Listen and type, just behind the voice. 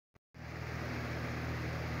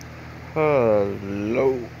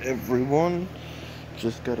Hello everyone,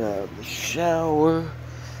 just got out of the shower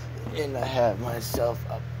and I have myself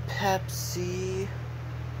a Pepsi.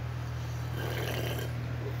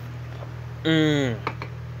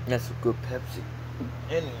 That's a good Pepsi.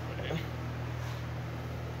 Anyway,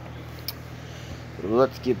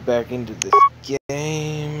 let's get back into this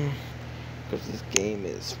game, because this game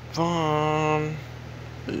is fun.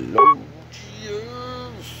 Hello,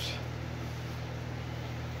 cheers.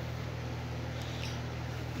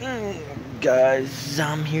 Guys,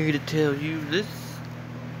 I'm here to tell you this.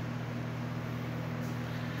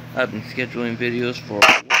 I've been scheduling videos for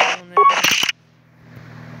a while now.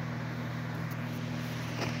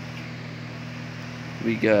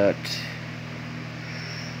 We got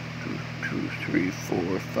 2, 3,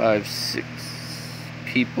 4, 5, 6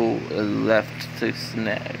 people left to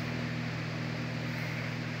snag.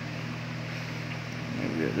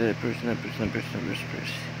 We got that person.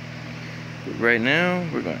 But right now,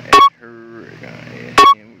 we're gonna add her, we're gonna add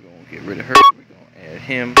him, we're gonna get rid of her, we're gonna add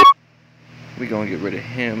him, we're gonna get rid of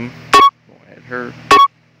him, we're gonna add her,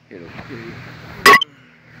 hit OK.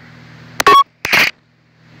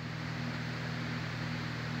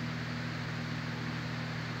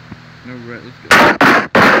 Alright, let's go.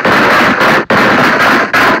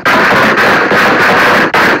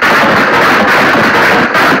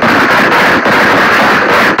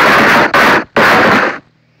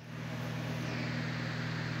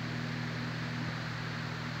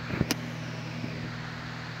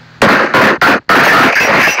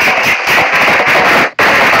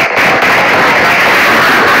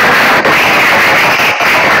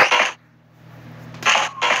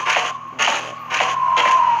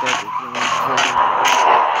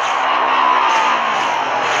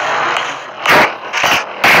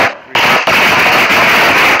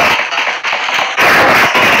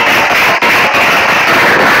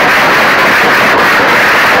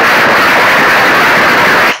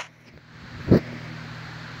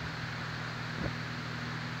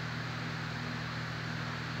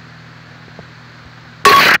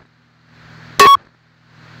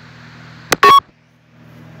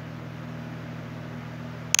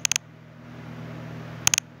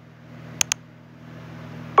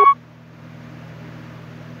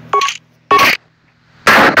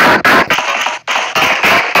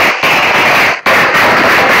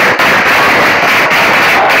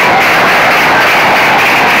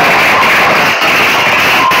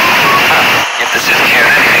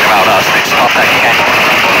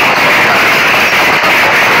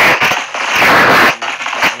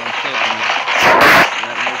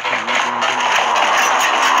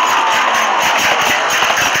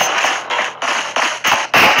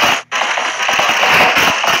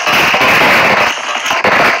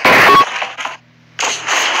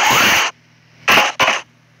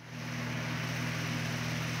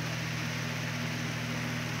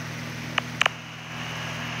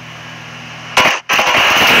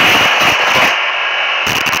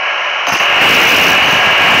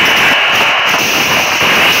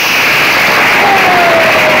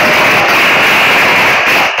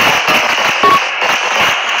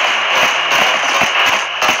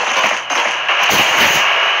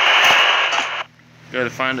 Gotta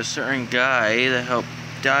find a certain guy to help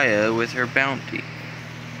Daya with her bounty.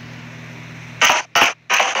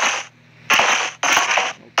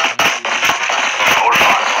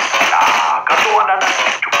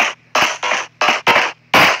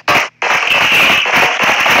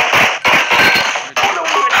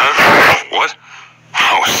 What?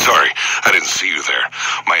 Oh, sorry. I didn't see you there.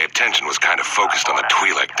 My attention was kind of focused on the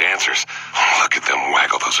Twi'lek dancers. Look at them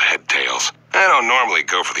waggle those head tails. I don't normally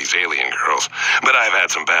go for these alien girls, but I've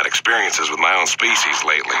had some bad experiences with my own species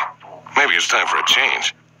lately. Maybe it's time for a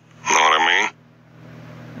change. Know what I mean?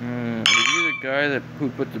 Are you the guy that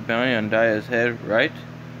put the bounty on Daya's head, right?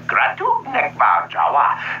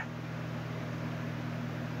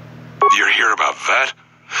 You're here about that?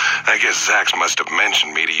 I guess Zax must have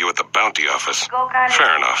mentioned me to you at the bounty office.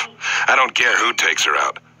 Fair enough. I don't care who takes her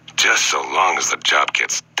out, just so long as the job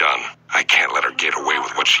gets done. I can't let her get away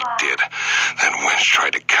with what she did. That wench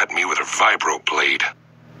tried to cut me with her vibro blade.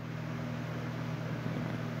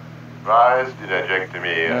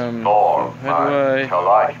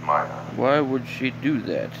 Why would she do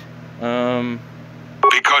that?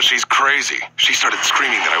 Because she's crazy. She started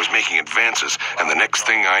screaming that I was making advances, and the next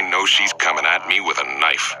thing I know, she's coming at me with a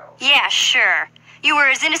knife. Yeah, sure. You were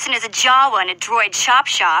as innocent as a Jawa in a droid chop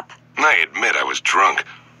shop. I admit I was drunk.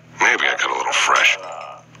 Maybe I got a little fresh.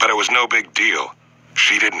 But it was no big deal.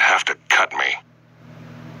 She didn't have to cut me.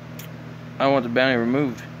 I want the bounty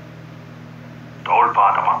removed.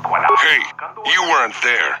 Hey, you weren't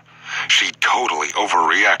there. She totally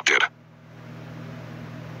overreacted.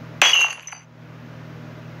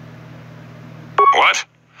 What?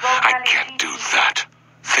 I can't do that.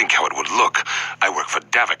 Think how it would look. I work for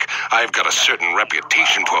Davik. I've got a certain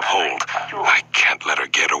reputation to uphold. I can't let her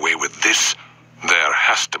get away with this. There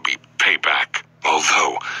has to be payback.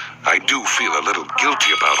 Although, I do feel a little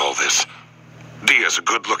guilty about all this. Dia's a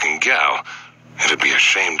good-looking gal. It'd be a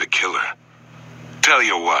shame to kill her. Tell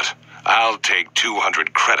you what, I'll take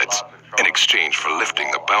 200 credits in exchange for lifting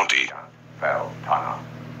the bounty.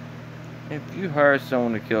 If you hire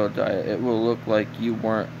someone to kill Dia, it will look like you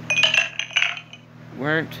weren't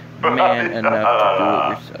man enough to do it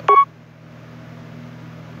yourself.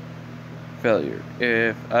 Failure.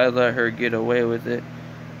 If I let her get away with it,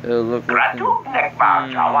 it'll look like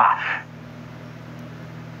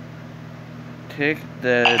take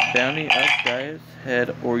the bounty off Dia's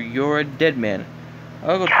head or you're a dead man.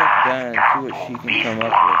 I'll go talk to Dia and see what she can come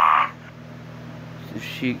up with. If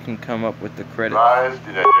she can come up with the credits.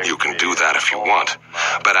 You can do that if you want,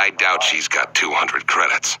 but I doubt she's got 200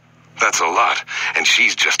 credits. That's a lot, and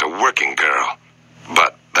she's just a working girl.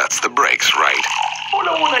 But that's the breaks, right?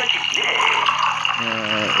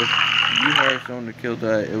 If you hire someone to kill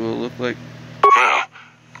Dia, it will look like... Well,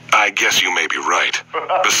 I guess you may be right.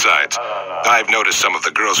 Besides, I've noticed some of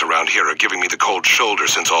the girls around here are giving me the cold shoulder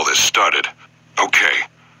since all this started. Okay,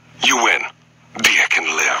 you win. Dia can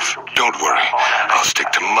live. Don't worry. I'll stick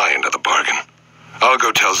to my end of the bargain. I'll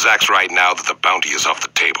go tell Zax right now that the bounty is off the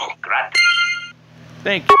table.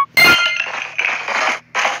 Thank you.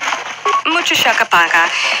 Mucho shakapaka.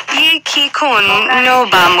 Ye ki kun no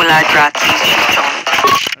ba mula drati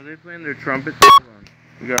chichon. Are they playing their trumpets? Hold on.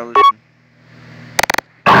 We gotta listen.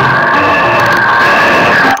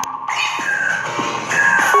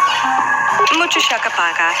 Mucho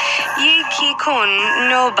shakapaka. Ye ki kun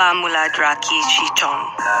no ba mula draki chichon.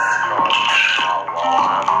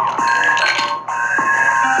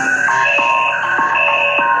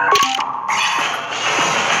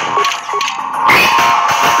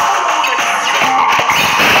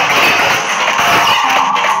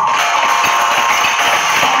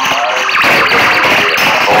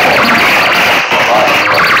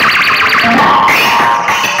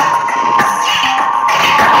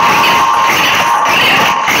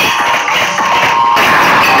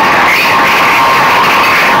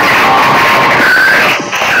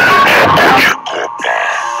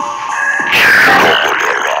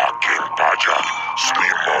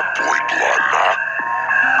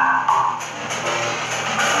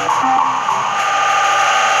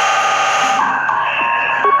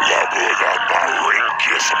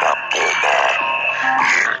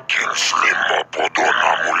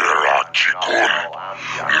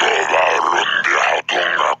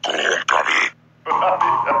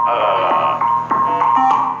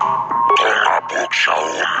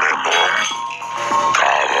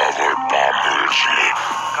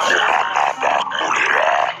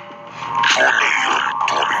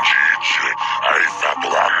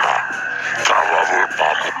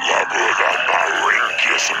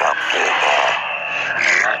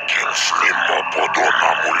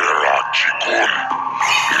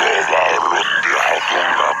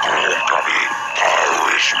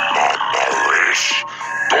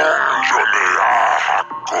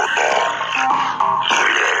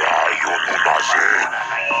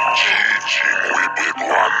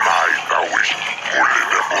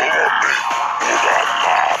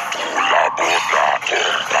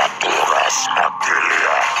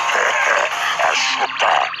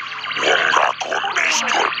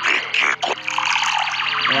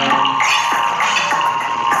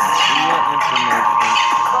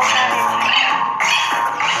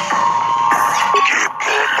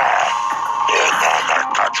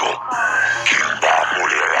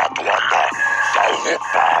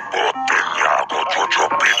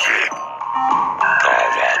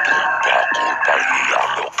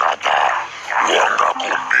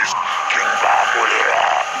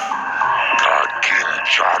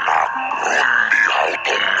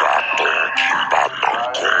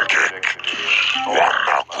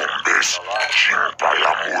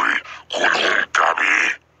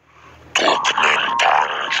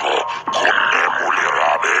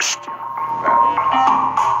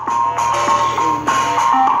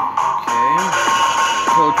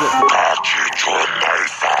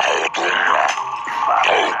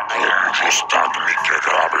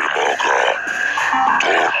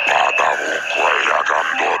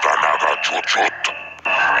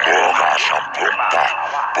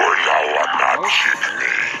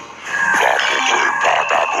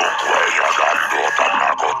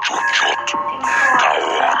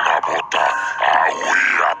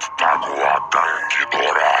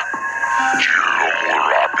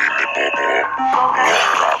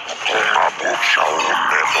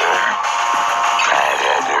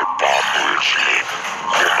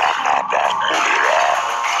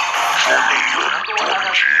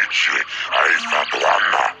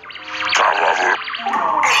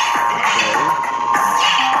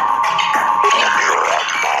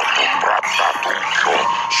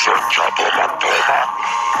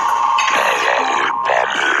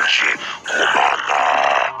 Chichi, Kumana,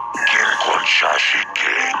 King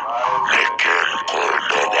Konshashike, Neken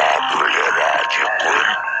Kolnova Mulera Jekun,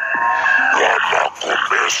 Rama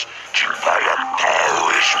Kumbes, Chimpalam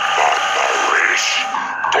Parish, Mamaris,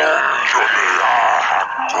 Donjonia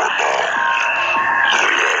Hakonong,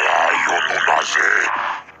 Mulera Yonunaze,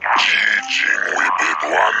 Jijing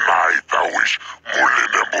Wibidwana Itawish,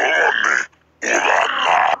 Muline Borone,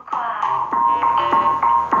 Urana.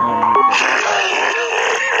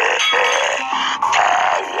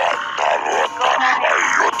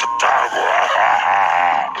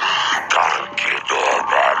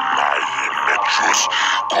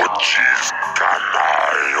 Cochis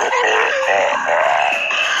canaio,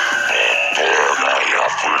 Toraya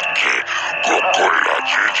Fulke, Cocola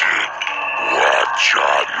Gigi, Wacha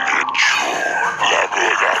Nichu,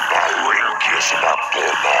 Labora Marinkis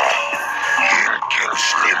Matona, Inkin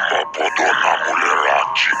Slimba Podona Mulera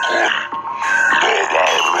Chikun, Nova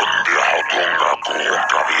Rundi Hatunga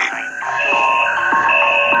Kukavi.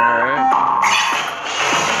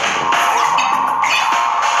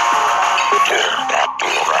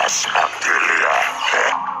 Materia.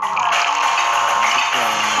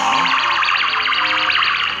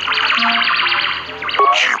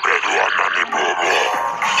 Chibeduana ni bobo.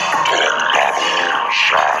 Tongaru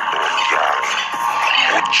shano yang.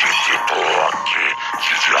 Uchiti toaki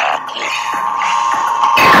chijaku.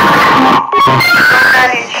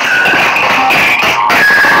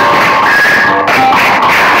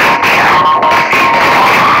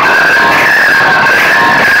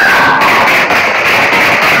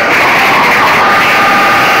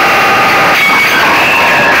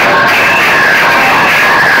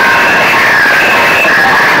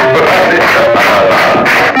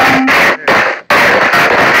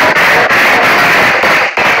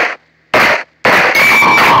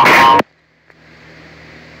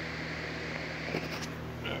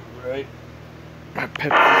 Right. My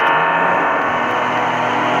pep system.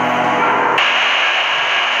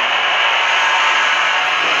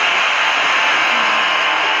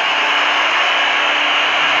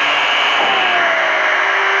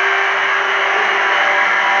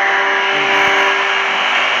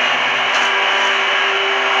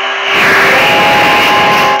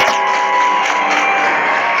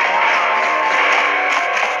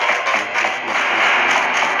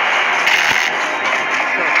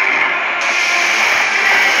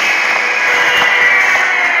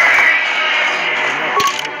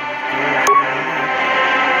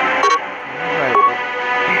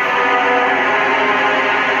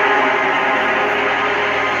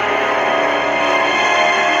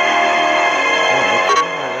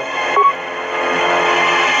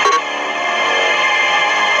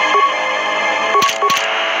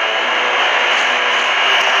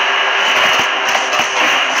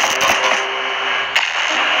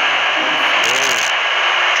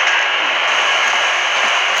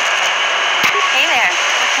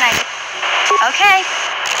 Okay.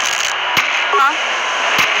 Huh?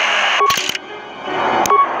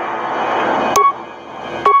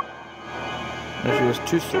 Now she has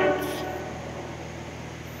 2 swords.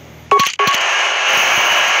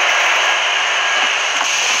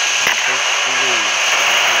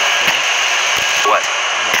 What?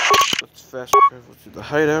 Let's fast travel to the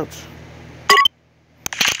hideout.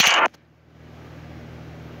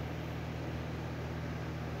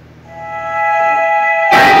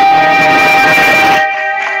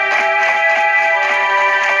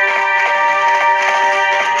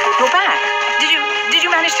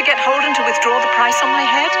 To get Holden to withdraw the price on my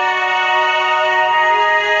head?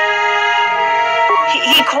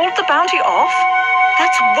 He called the bounty off?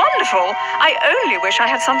 That's wonderful! I only wish I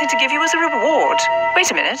had something to give you as a reward. Wait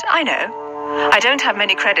a minute, I know. I don't have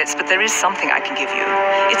many credits, but there is something I can give you.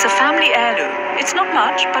 It's a family heirloom. It's not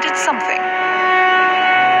much, but it's something.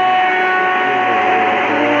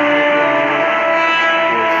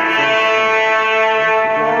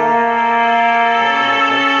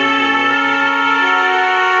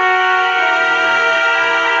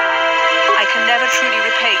 Truly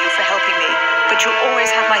repay you for helping me, but you'll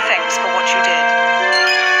always have my thanks for what you did.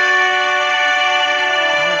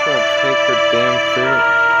 I'm gonna take her damn ferret.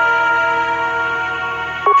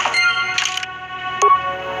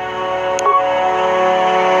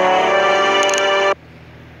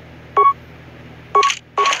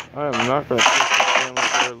 I am not gonna take the family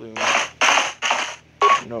heirloom.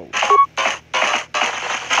 No.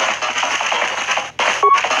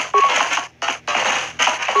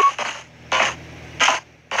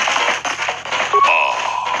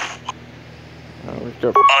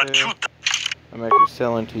 I'm actually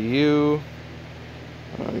selling to you.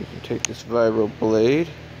 You can take this vibro blade.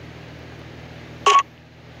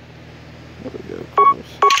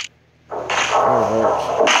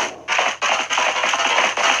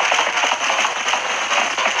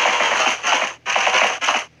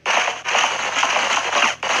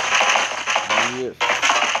 Yes.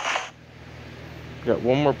 Got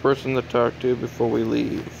one more person to talk to before we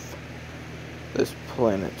leave this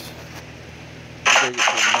planet. We gotta get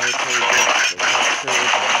to the military base, the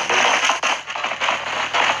laboratories,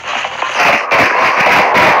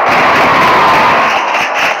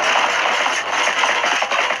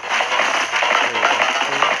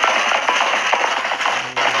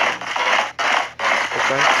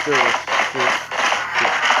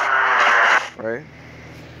 right?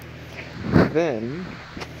 Then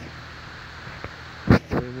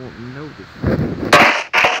they won't notice.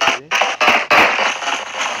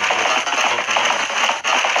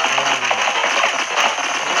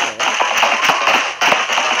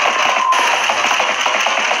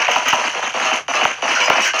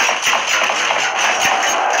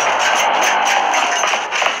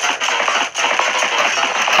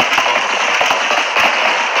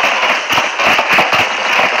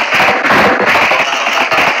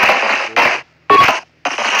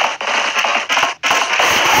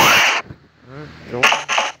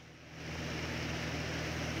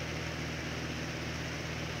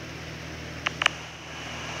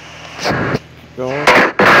 Going.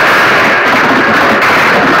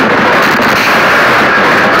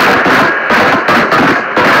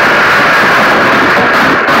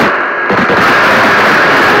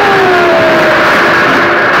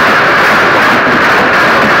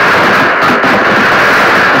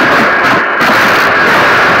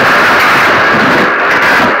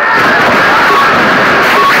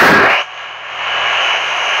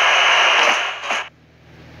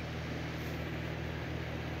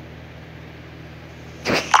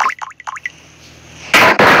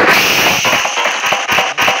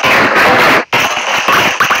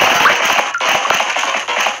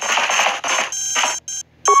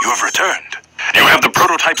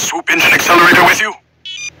 Swoop engine accelerator with you?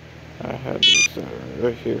 I have the accelerator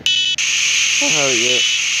right here. I don't have it yet.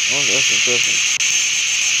 Oh, that's impressive.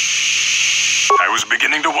 I was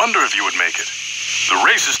beginning to wonder if you would make it. The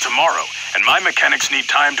race is tomorrow, and my mechanics need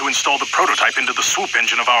time to install the prototype into the swoop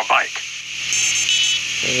engine of our bike.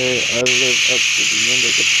 Hey, I live up to the end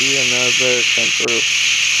of the P and I better come through.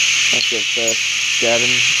 Not so fast,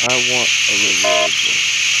 Gadden. I want a reward.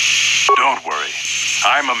 Don't worry.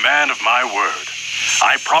 I'm a man of my word.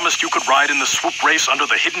 I promised you could ride in the swoop race under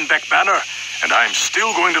the Hidden Beck banner, and I'm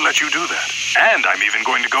still going to let you do that. And I'm even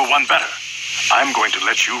going to go one better. I'm going to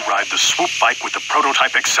let you ride the swoop bike with the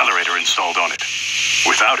prototype accelerator installed on it.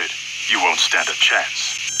 Without it, you won't stand a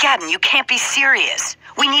chance. Gadden, you can't be serious.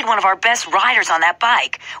 We need one of our best riders on that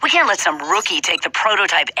bike. We can't let some rookie take the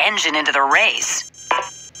prototype engine into the race.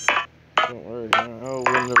 Don't worry, I'll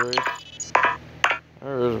win the race.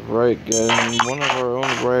 I was right, Gadden. One of our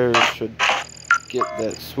own riders should get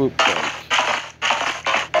that swoop bike.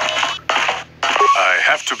 I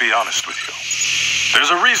have to be honest with you.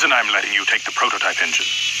 There's a reason I'm letting you take the prototype engine.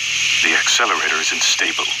 The accelerator is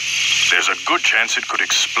unstable. There's a good chance it could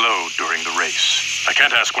explode during the race. I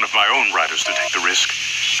can't ask one of my own riders to take the risk.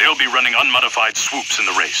 They'll be running unmodified swoops in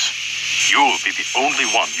the race. You'll be the only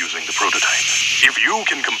one using the prototype. If you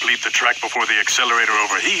can complete the track before the accelerator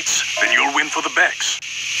overheats, then you'll win for the Becks.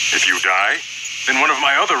 If you die, then one of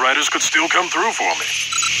my other riders could still come through for me.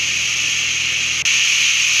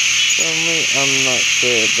 Suddenly, I'm not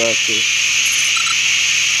sure about this.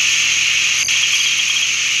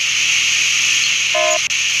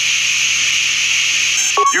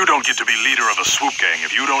 You don't get to be leader of a swoop gang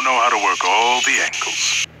if you don't know how to work all the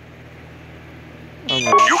angles.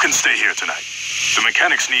 You can stay here tonight. The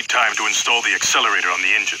mechanics need time to install the accelerator on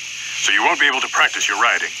the engine, so you won't be able to practice your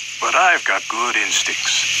riding. But I've got good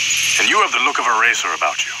instincts. And you have the look of a racer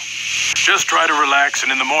about you. Just try to relax,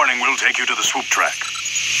 and in the morning we'll take you to the swoop track.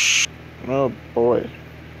 Oh boy.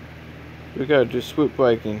 We gotta do swoop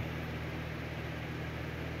biking.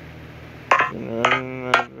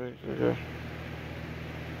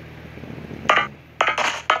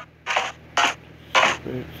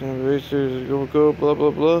 Racers, go, blah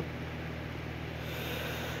blah blah.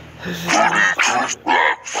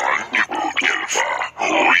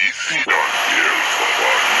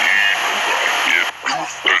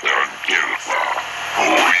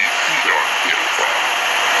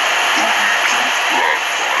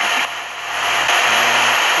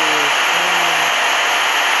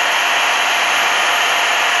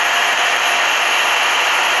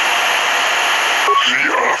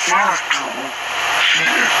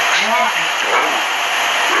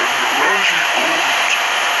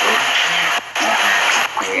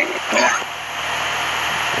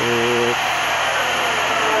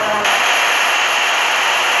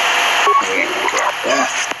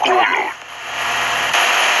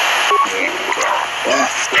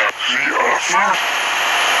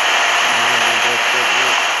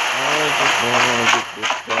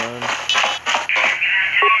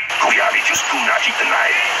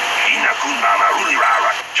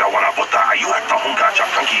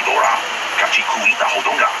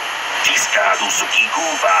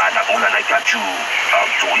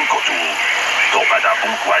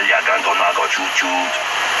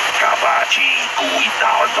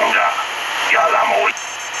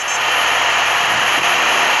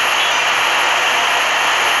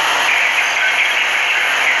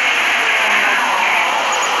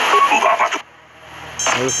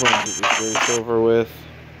 I just want to get this race over with.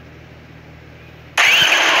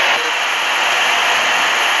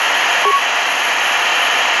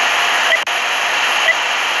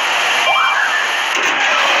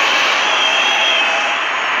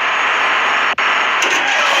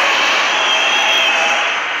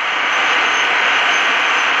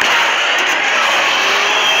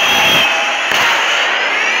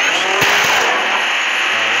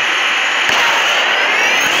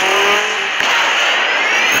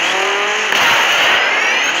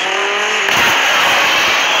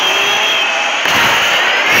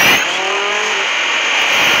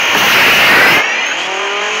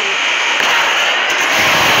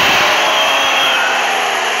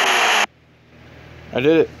 I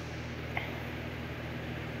did it.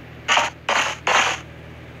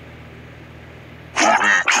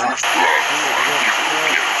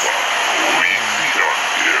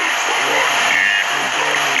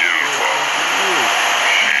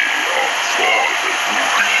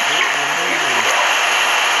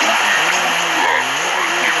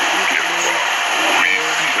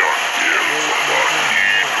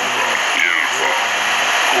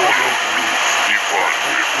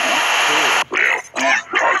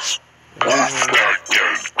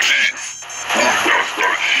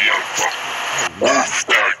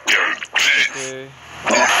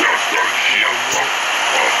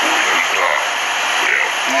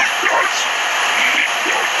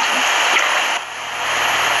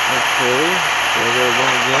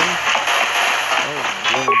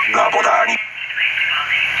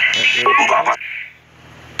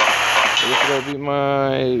 I guess I gotta beat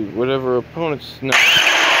my whatever opponent's now.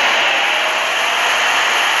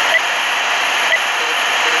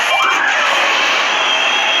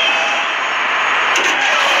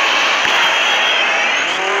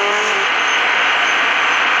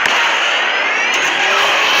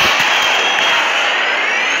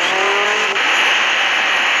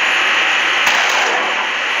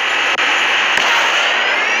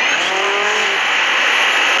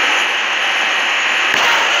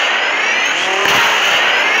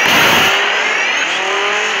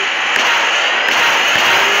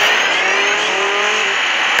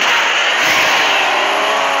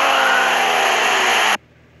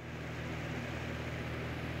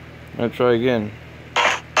 I'll try again.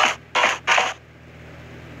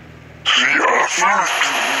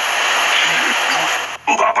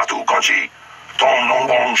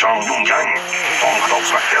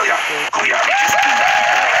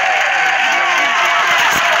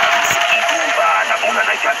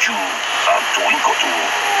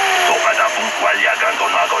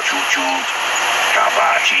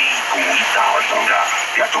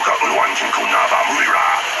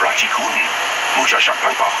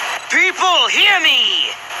 People, hear me!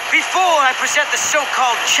 Before I present the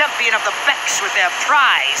so-called champion of the Becks with their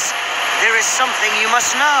prize, there is something you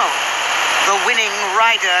must know. The winning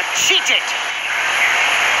rider cheated.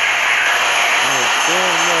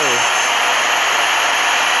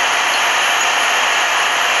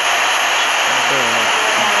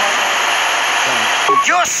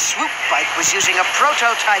 Your swoop bike was using a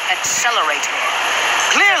prototype accelerator.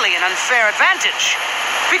 Clearly an unfair advantage.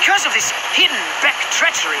 Because of this hidden Beck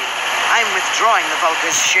treachery, I'm withdrawing the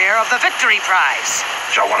Vulca's share of the victory prize.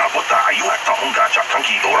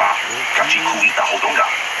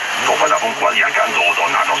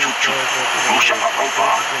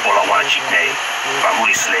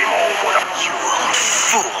 You old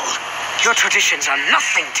fool. Your traditions are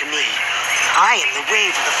nothing to me. I am the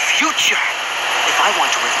wave of the future. If I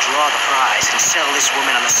want to withdraw the prize and sell this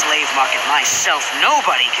woman on the slave market myself,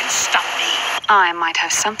 nobody can stop me. I might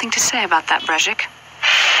have something to say about that, Brejik.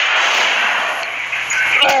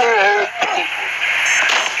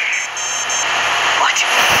 What?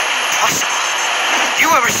 Impossible. You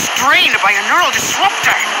were restrained by a neural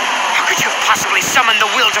disruptor. How could you have possibly summoned the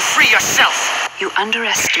will to free yourself? You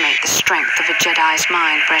underestimate the strength of a Jedi's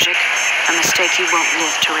mind, Brejik. A mistake you won't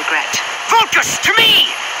live to regret. Vulcus, to me!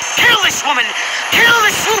 Kill this woman! Kill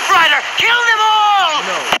the swoop rider! Kill them all!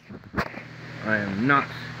 No, I am not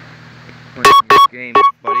playing this game,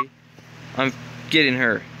 buddy. I'm getting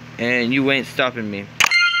her, and you ain't stopping me.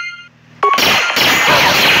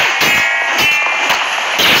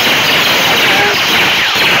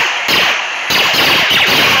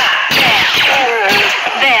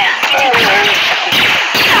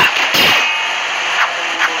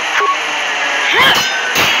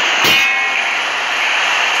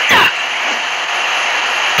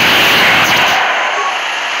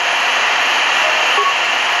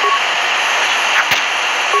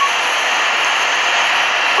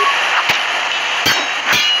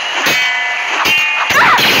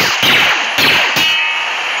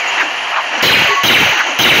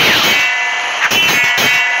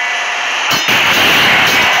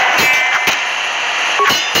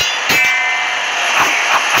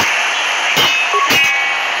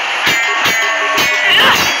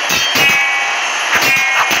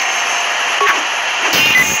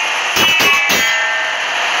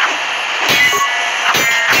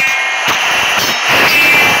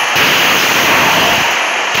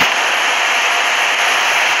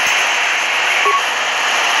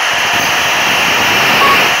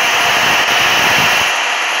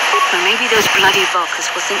 Those bloody Vulkars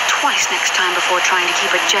will think twice next time before trying to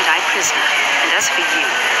keep a Jedi prisoner. And as for you,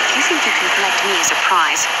 if you think you can collect me as a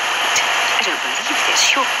prize, wait, I don't believe this.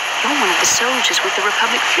 You're one of the soldiers with the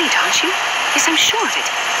Republic fleet, aren't you? Yes, I'm sure of it.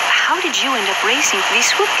 How did you end up racing for these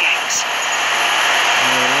swoop gangs?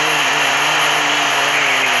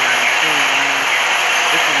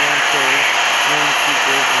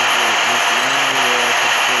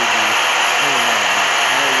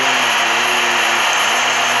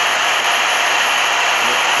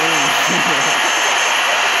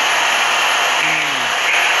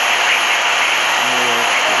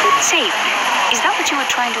 Save me. Is that what you were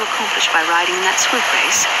trying to accomplish by riding in that swoop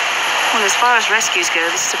race? Well, as far as rescues go,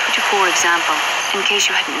 this is a pretty poor example. In case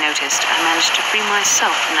you hadn't noticed, I managed to free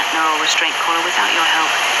myself from that neural restraint collar without your help.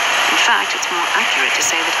 In fact, it's more accurate to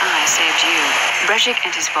say that I saved you. Brejik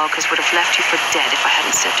and his Vulkars would have left you for dead if I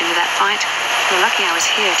hadn't stepped into that fight. You're lucky I was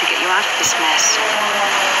here to get you out of this mess.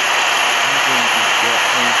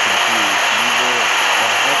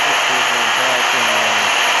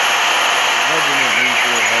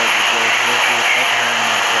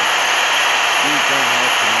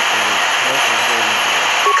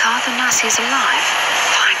 Carth Onasi is alive.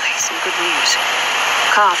 Finally, some good news.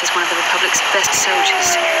 Carth is one of the Republic's best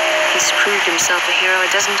soldiers. He's proved himself a hero a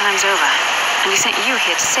dozen times over. And he sent you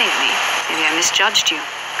here to save me. Maybe I misjudged you.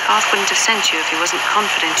 Carth wouldn't have sent you if he wasn't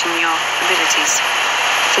confident in your abilities.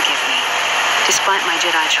 Forgive me. Despite my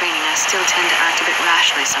Jedi training, I still tend to act a bit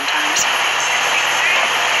rashly sometimes.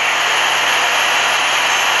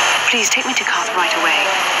 Please take me to Carth right away.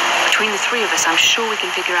 Between the three of us, I'm sure we can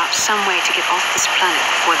figure out some way to get off this planet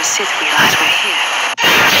before the Sith realize we're here.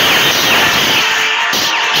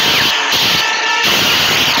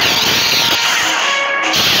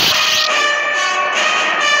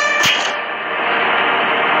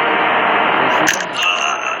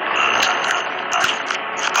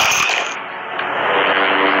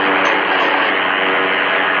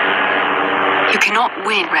 You cannot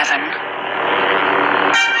win, Revan.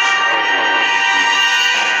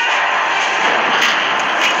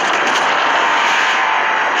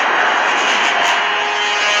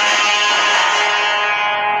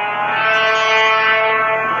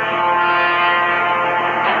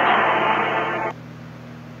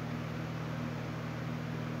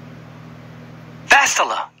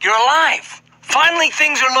 Bastila, you're alive! Finally,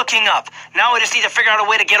 things are looking up. Now we just need to figure out a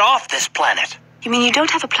way to get off this planet. You mean you don't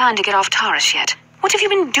have a plan to get off Taris yet? What have you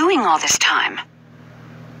been doing all this time?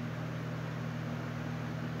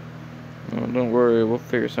 Oh, don't worry, we'll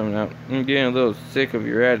figure something out. I'm getting a little sick of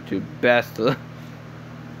your attitude, Bastila.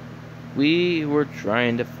 We were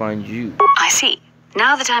trying to find you. I see.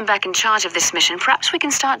 Now that I'm back in charge of this mission, perhaps we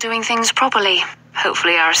can start doing things properly.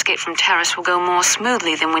 Hopefully our escape from Taris will go more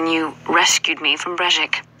smoothly than when you rescued me from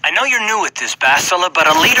Brejik. I know you're new at this, Bastila, but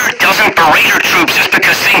a leader doesn't berate her troops just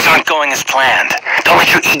because things aren't going as planned. Don't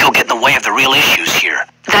let your ego get in the way of the real issues here.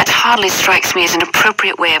 That hardly strikes me as an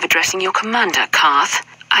appropriate way of addressing your commander, Carth.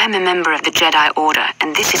 I am a member of the Jedi Order,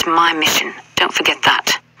 and this is my mission. Don't forget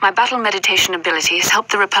that. My battle meditation ability has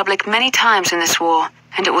helped the Republic many times in this war,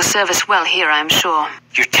 and it will serve us well here, I am sure.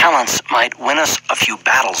 Your talents might win us a few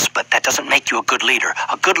battles, but that doesn't make you a good leader.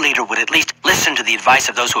 A good leader would at least listen to the advice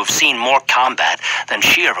of those who have seen more combat than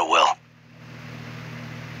she ever will.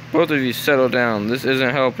 Both of you settle down. This isn't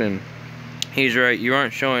helping. He's right. You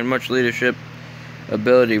aren't showing much leadership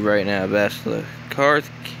ability right now, Bastila. Carth,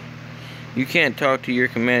 you can't talk to your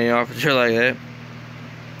commanding officer like that.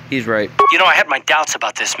 He's right. You know, I had my doubts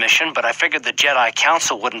about this mission, but I figured the Jedi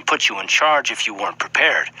Council wouldn't put you in charge if you weren't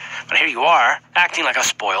prepared. But here you are, acting like a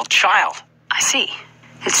spoiled child. I see.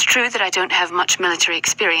 It's true that I don't have much military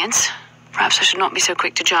experience. Perhaps I should not be so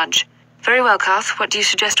quick to judge. Very well, Carth. What do you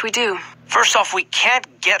suggest we do? First off, we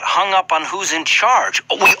can't get hung up on who's in charge.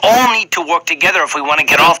 We all need to work together if we want to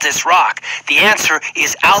get off this rock. The answer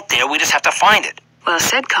is out there. We just have to find it. Well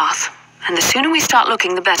said, Carth. And the sooner we start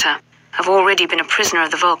looking, the better. I've already been a prisoner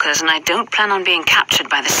of the Vulkars, and I don't plan on being captured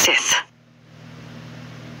by the Sith.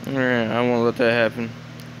 Alright, I won't let that happen.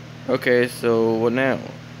 Okay, so what now?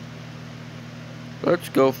 Let's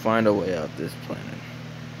go find a way out this planet.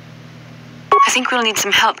 I think we'll need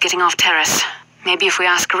some help getting off Terrace. Maybe if we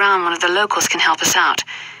ask around, one of the locals can help us out.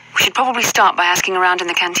 We should probably start by asking around in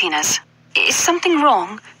the cantinas. Is something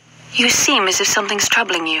wrong? You seem as if something's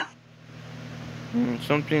troubling you.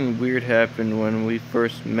 Something weird happened when we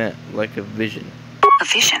first met, like a vision. A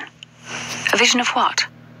vision? A vision of what?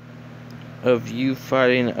 Of you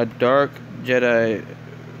fighting a dark Jedi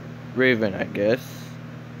Raven, I guess.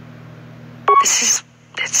 It's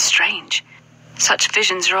strange. Such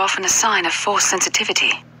visions are often a sign of Force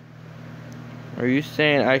sensitivity. Are you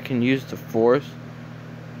saying I can use the Force?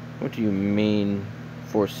 What do you mean,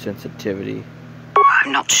 Force sensitivity?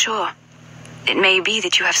 I'm not sure. It may be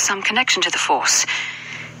that you have some connection to the Force.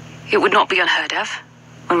 It would not be unheard of.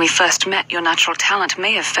 When we first met, your natural talent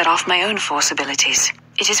may have fed off my own Force abilities.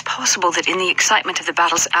 It is possible that in the excitement of the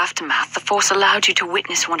battle's aftermath, the Force allowed you to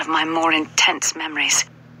witness one of my more intense memories.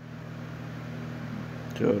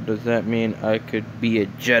 So does that mean I could be a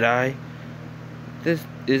Jedi? This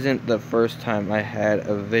isn't the first time I had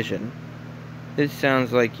a vision. It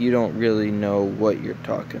sounds like you don't really know what you're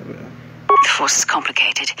talking about. The Force is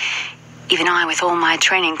complicated. Even I, with all my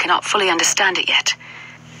training, cannot fully understand it yet.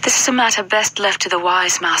 This is a matter best left to the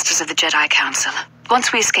wise masters of the Jedi Council.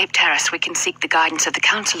 Once we escape Terrace, we can seek the guidance of the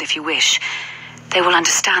Council if you wish. They will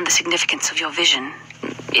understand the significance of your vision,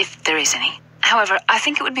 if there is any. However, I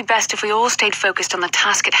think it would be best if we all stayed focused on the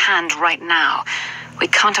task at hand right now. We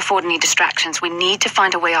can't afford any distractions. We need to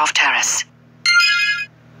find a way off Terrace.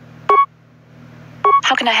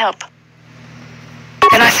 How can I help?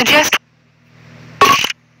 Can I suggest...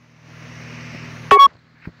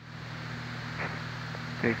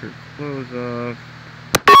 Take her clothes off.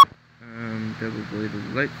 Double-bladed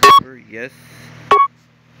lightsaber, yes.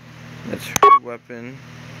 That's her weapon.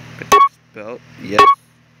 Project belt, yes.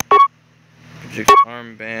 Project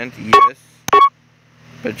armband, yes.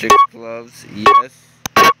 Project gloves, yes.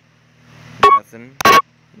 Nothing.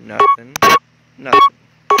 Nothing. Nothing.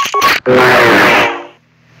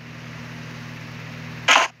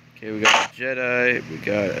 Okay, we got a Jedi. We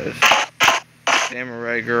got a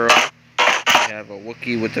samurai girl. We have a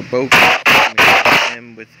Wookiee with a bow. We have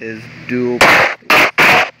him with his dual.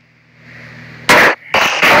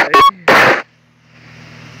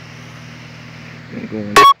 I'm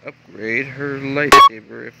going to upgrade her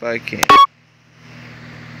lightsaber if I can.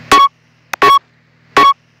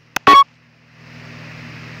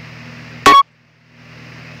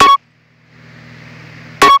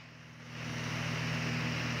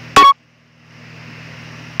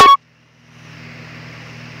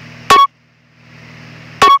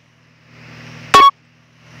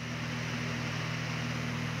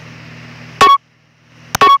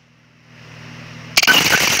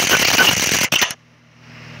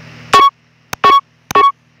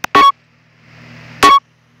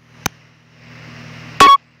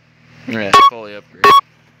 Yeah, fully upgrade.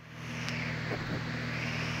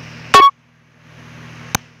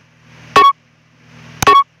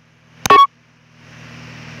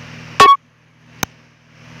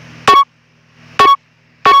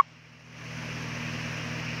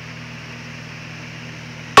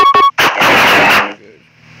 Good.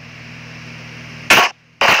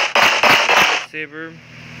 Saber.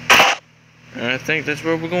 And I think that's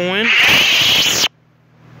where we're going.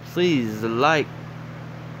 Please like,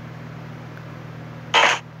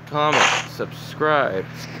 comment, subscribe,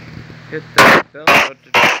 hit that bell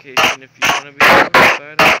notification if you want to be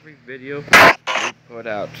notified of every video we put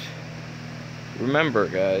out. Remember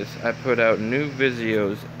guys, I put out new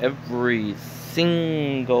videos every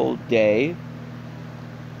single day.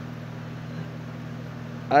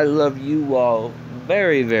 I love you all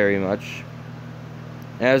very, very much.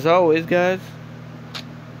 As always guys,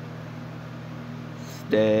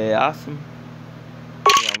 stay awesome.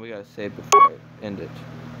 Hang on, we gotta save before I end it.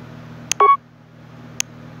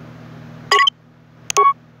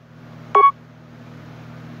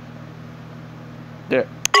 There.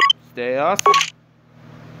 Stay awesome.